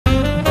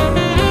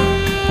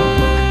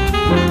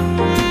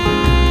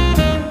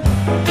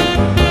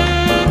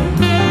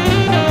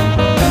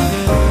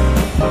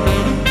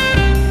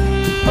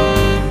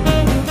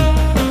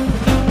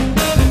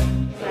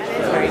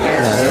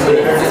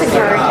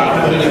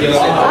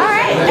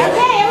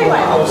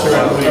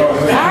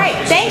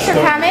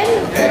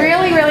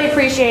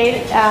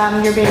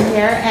you're being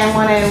here and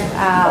want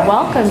to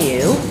welcome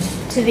you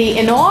to the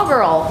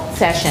inaugural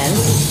session,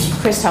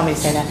 Chris told me to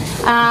say that,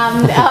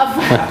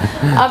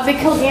 of the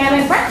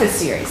Kilgannon breakfast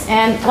series.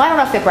 And, well, I don't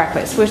know if they're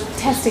breakfast. We're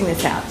testing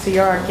this out, so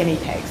you're our guinea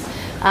pigs.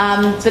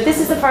 But this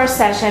is the first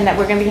session that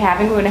we're going to be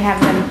having. We're going to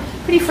have them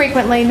pretty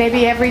frequently,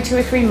 maybe every 2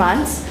 or 3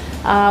 months.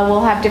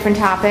 We'll have different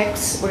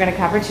topics we're going to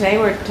cover. Today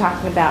we're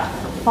talking about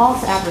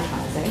false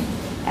advertising.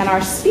 And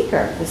our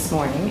speaker this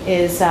morning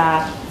is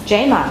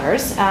Jay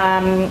Myers,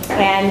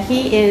 and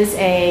he is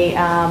a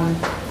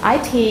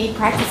IP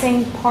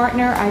practicing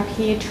partner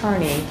IP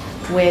attorney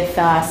with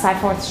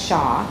Seaforth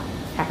Shaw.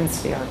 Happens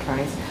to be our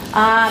attorneys.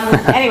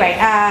 Anyway,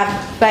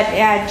 but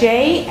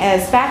Jay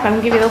is back. I'm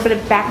going to give you a little bit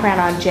of background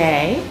on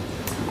Jay.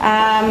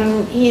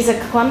 He's a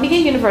Columbia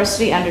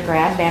University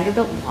undergrad,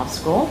 Vanderbilt Law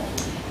School.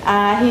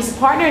 He's a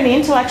partner in the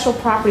intellectual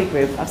property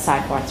group of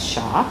Seaforth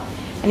Shaw,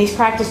 and he's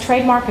practiced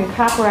trademark and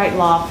copyright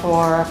law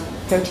for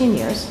 13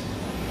 years.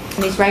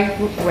 And he's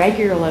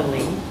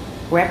regularly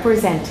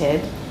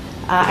represented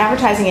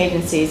advertising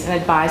agencies and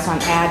advised on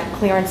ad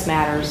clearance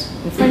matters,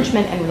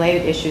 infringement, and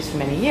related issues for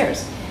many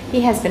years.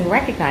 He has been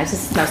recognized,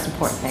 this is the most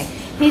important thing,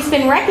 he's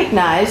been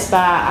recognized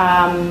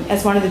by,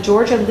 as one of the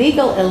Georgia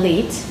legal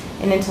elite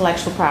in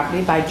intellectual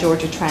property by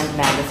Georgia Trend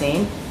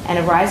magazine and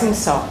a rising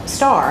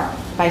star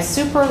by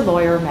Super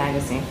Lawyer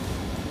magazine.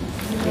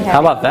 How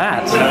about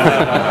that?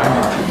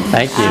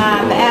 Thank you.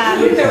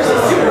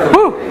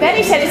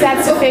 Benny said, "Is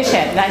that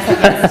sufficient?" And I said,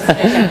 "Yes,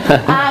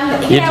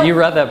 sufficient." You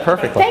read that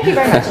perfectly. Thank you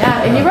very much.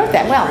 And you wrote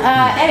that well.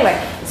 Anyway,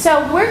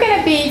 so we're going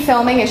to be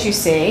filming, as you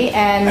see,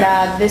 and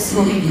this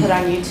will be put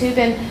on YouTube.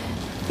 And,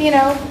 you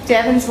know,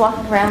 Devin's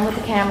walking around with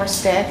the camera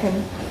stick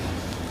and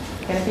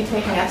going to be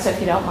taking up, so if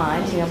you don't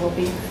mind, you know, we'll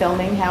be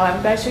filming how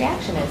everybody's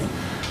reaction is.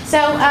 So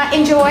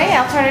enjoy.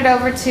 I'll turn it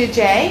over to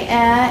Jay.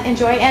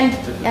 Enjoy. And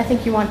I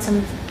think you want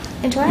some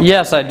interaction?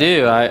 Yes, I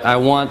do. I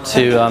want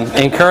to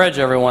encourage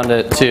everyone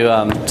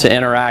to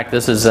interact.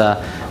 This is,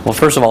 well,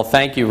 first of all,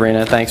 thank you,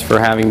 Rena. Thanks for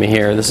having me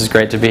here. This is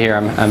great to be here.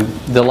 I'm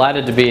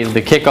delighted to be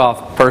the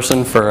kickoff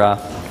person for,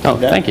 oh,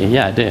 thank you.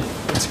 Yeah, I do.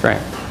 That's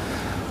great.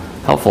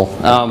 Helpful.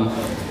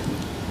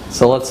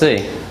 So let's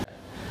see.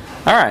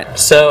 All right.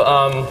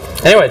 So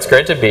anyway, it's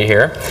great to be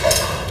here.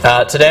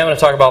 Today I'm going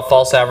to talk about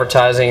false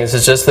advertising. This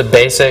is just the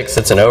basics.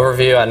 It's an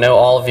overview. I know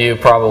all of you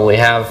probably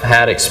have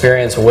had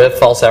experience with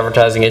false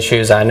advertising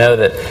issues. I know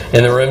that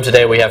in the room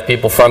today we have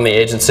people from the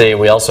agency.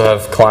 We also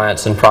have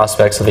clients and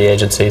prospects of the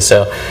agency.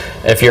 So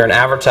if you're an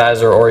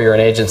advertiser or you're an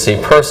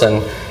agency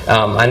person,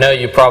 I know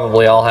you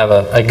probably all have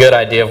a good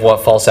idea of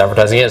what false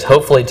advertising is.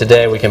 Hopefully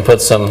today we can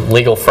put some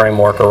legal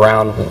framework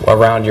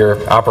around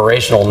your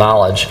operational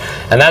knowledge.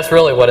 And that's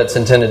really what it's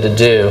intended to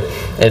do.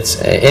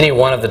 It's any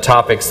one of the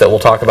topics that we'll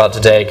talk about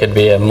today could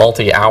be a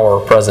multi-hour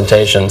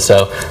presentation,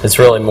 so it's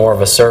really more of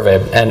a survey.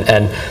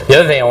 And the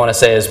other thing I want to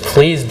say is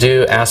please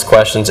do ask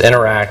questions,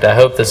 interact. I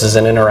hope this is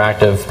an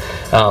interactive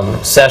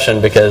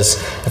session,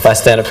 because if I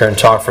stand up here and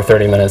talk for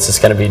 30 minutes, it's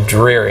going to be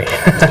dreary.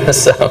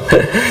 So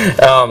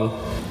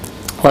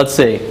let's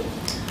see.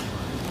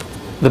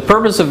 The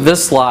purpose of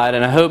this slide,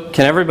 and I hope,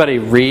 can everybody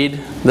read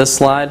this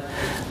slide?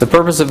 The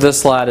purpose of this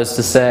slide is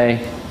to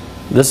say,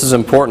 this is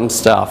important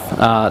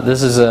stuff.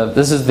 This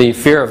is the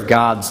fear of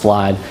God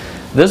slide.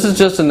 This is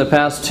just in the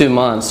past 2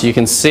 months. You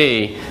can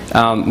see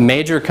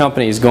major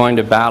companies going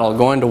to battle,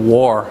 going to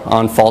war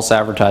on false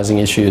advertising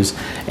issues.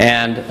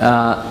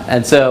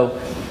 And so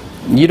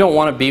you don't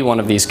want to be one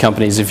of these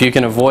companies. If you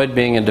can avoid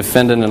being a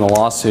defendant in a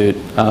lawsuit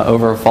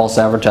over a false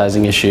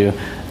advertising issue,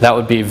 that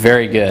would be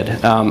very good.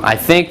 I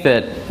think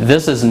that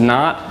this is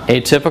not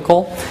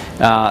atypical.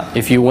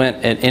 If you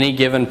went at any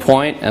given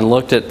point and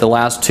looked at the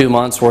last 2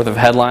 months worth of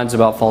headlines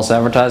about false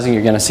advertising,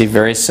 you're going to see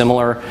very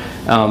similar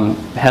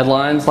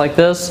headlines like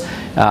this.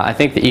 I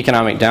think the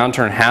economic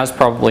downturn has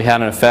probably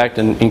had an effect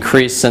and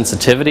increased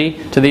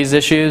sensitivity to these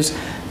issues.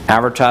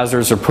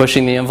 Advertisers are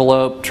pushing the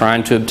envelope,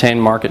 trying to obtain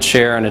market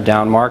share in a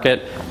down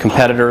market.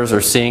 Competitors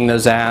are seeing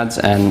those ads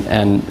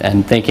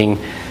and thinking,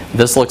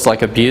 this looks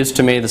like abuse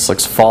to me, this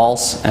looks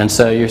false. And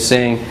so you're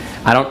seeing,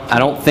 I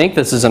don't think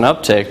this is an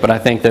uptick, but I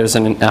think there's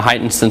a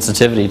heightened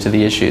sensitivity to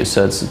the issue.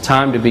 So it's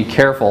time to be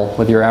careful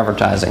with your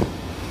advertising.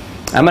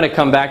 I'm going to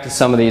come back to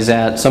some of these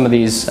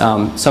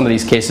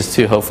cases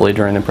too, hopefully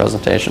during the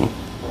presentation.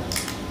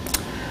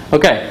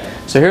 Okay.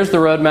 So here's the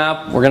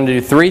roadmap. We're going to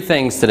do 3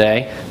 things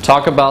today.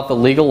 Talk about the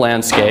legal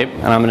landscape,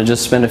 and I'm going to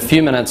just spend a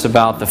few minutes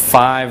about the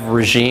 5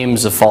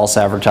 regimes of false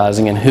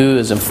advertising and who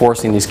is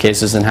enforcing these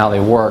cases and how they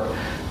work.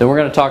 Then we're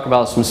going to talk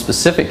about some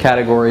specific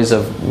categories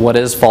of what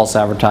is false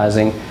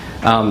advertising,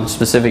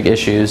 specific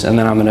issues, and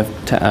then I'm going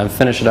to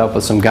finish it up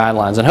with some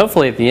guidelines. And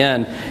hopefully at the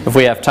end, if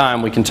we have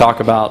time, we can talk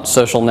about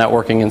social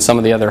networking and some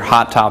of the other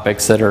hot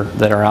topics that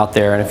are out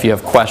there. And if you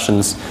have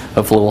questions,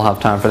 hopefully we'll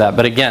have time for that.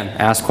 But again,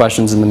 ask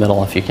questions in the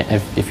middle if you can,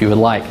 if you would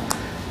like.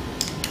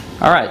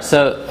 All right,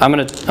 so I'm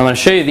going to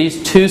show you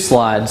these 2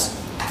 slides.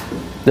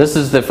 This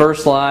is the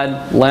first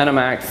slide, Lanham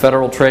Act,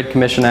 Federal Trade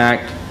Commission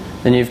Act.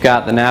 Then you've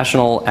got the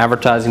National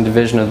Advertising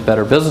Division of the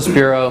Better Business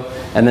Bureau,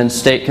 and then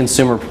state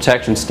consumer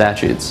protection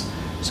statutes.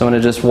 So I'm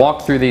going to just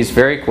walk through these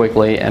very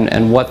quickly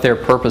and what their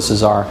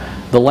purposes are.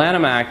 The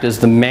Lanham Act is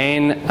the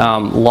main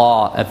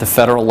law at the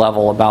federal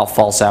level about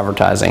false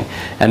advertising.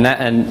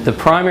 And the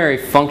primary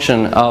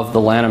function of the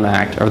Lanham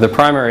Act, or the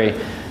primary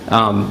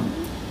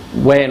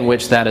way in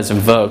which that is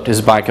invoked,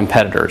 is by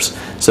competitors.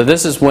 So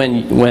this is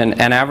when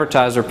an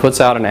advertiser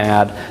puts out an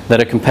ad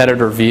that a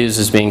competitor views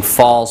as being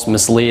false,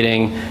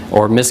 misleading,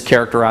 or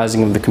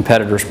mischaracterizing of the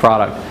competitor's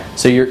product.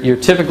 So you're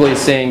typically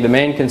seeing the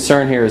main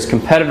concern here is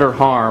competitor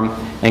harm,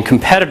 and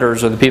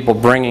competitors are the people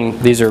bringing,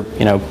 these are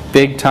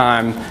big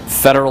time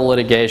federal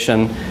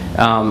litigation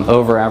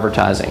over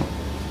advertising.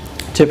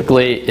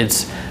 Typically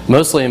it's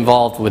mostly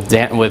involved with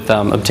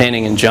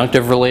obtaining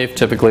injunctive relief.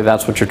 Typically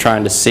that's what you're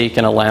trying to seek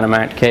in a Lanham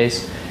Act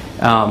case.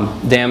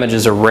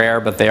 Damages are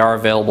rare, but they are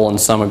available in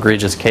some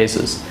egregious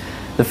cases.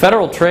 The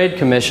Federal Trade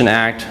Commission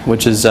Act,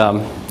 which is the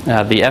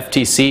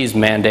FTC's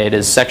mandate,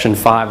 is Section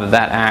 5 of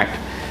that act.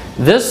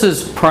 This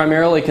is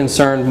primarily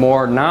concerned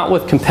more not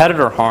with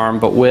competitor harm,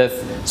 but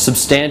with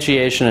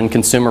substantiation and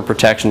consumer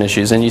protection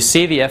issues. And you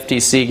see the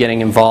FTC getting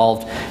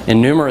involved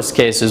in numerous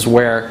cases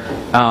where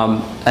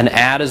an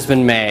ad has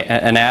been made,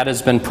 an ad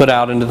has been put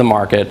out into the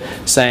market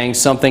saying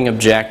something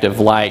objective,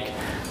 like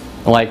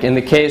in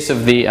the case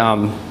of the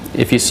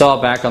if you saw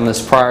back on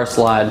this prior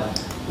slide,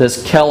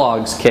 this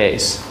Kellogg's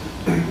case.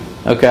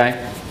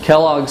 Okay?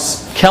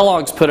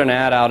 Kellogg's put an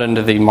ad out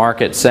into the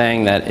market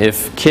saying that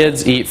if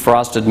kids eat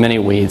Frosted Mini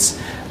Wheats,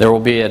 there will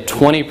be a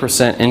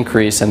 20%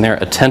 increase in their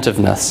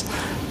attentiveness.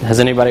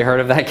 Has anybody heard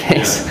of that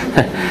case?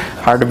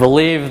 Hard to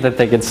believe that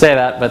they could say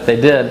that, but they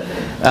did.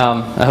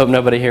 I hope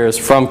nobody here is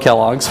from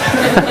Kellogg's.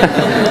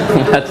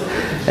 But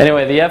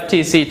anyway, the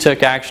FTC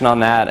took action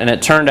on that, and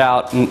it turned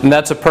out, and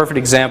that's a perfect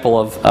example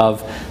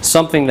of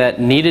something that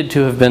needed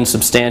to have been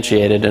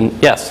substantiated. And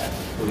yes?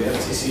 Will the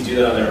FTC do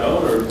that on their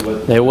own, or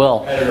what? They will.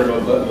 Competitor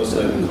most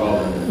likely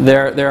call them?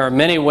 There are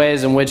many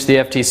ways in which the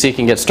FTC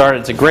can get started.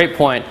 It's a great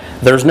point.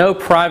 There's no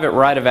private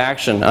right of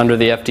action under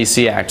the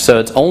FTC Act, so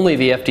it's only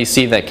the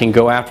FTC that can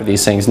go after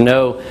these things.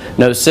 No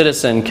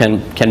citizen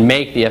can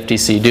make the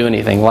FTC do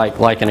anything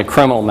like in a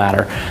criminal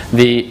matter.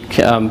 They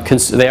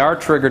are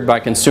triggered by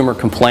consumer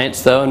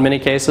complaints, though, in many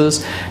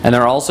cases, and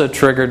they're also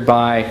triggered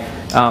by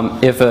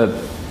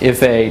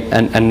if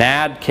an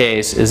ad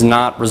case is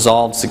not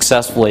resolved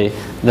successfully,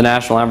 the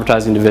National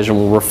Advertising Division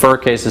will refer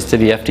cases to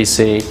the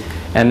FTC,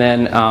 and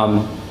then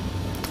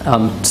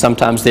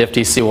sometimes the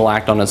FTC will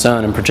act on its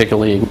own in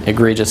particularly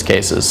egregious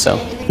cases. So,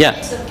 in the yeah.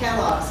 case of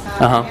Kellogg's,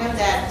 Uh-huh. I know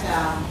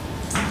that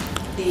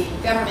the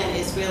government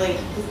is really,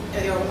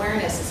 their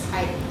awareness is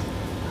heightened.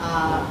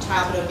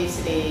 Childhood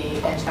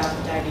obesity and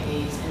childhood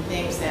diabetes and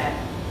things that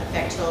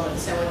affect children.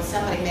 So when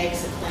somebody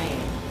makes a claim,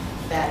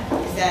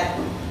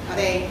 are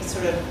they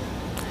sort of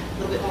a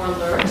little bit more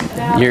alert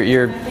about?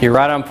 You're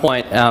right on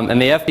point,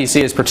 and the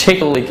FTC is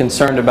particularly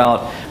concerned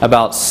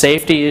about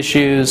safety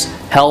issues,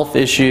 health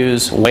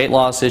issues, weight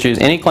loss issues.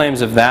 Any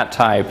claims of that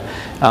type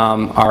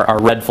are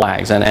red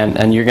flags,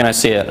 and you're going to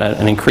see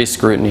an increased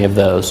scrutiny of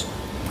those.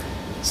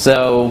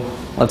 So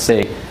let's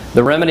see.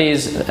 The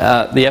remedies,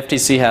 the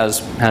FTC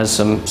has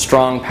some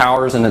strong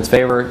powers in its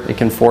favor. It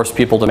can force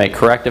people to make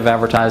corrective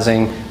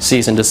advertising,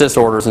 cease and desist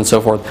orders, and so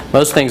forth.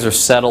 Most things are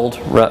settled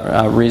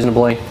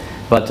reasonably,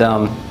 but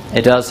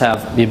it does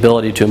have the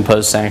ability to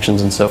impose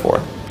sanctions and so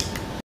forth.